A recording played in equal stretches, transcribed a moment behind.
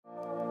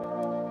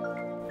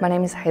My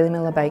name is Hayley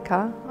Miller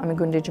Baker. I'm a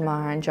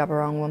Gunditjmara and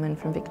Djabwurrung woman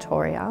from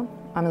Victoria.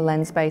 I'm a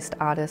lens-based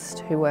artist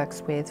who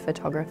works with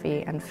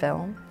photography and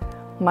film.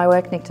 My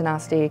work,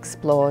 Nyctinasty,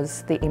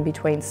 explores the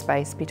in-between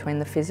space between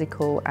the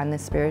physical and the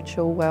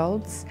spiritual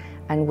worlds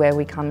and where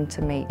we come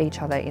to meet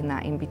each other in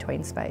that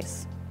in-between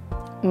space.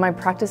 My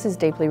practice is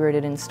deeply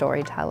rooted in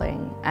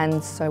storytelling,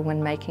 and so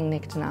when making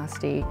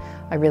Nyctinasty,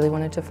 I really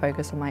wanted to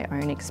focus on my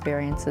own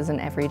experiences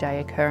and everyday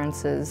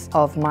occurrences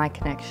of my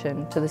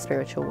connection to the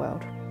spiritual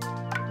world.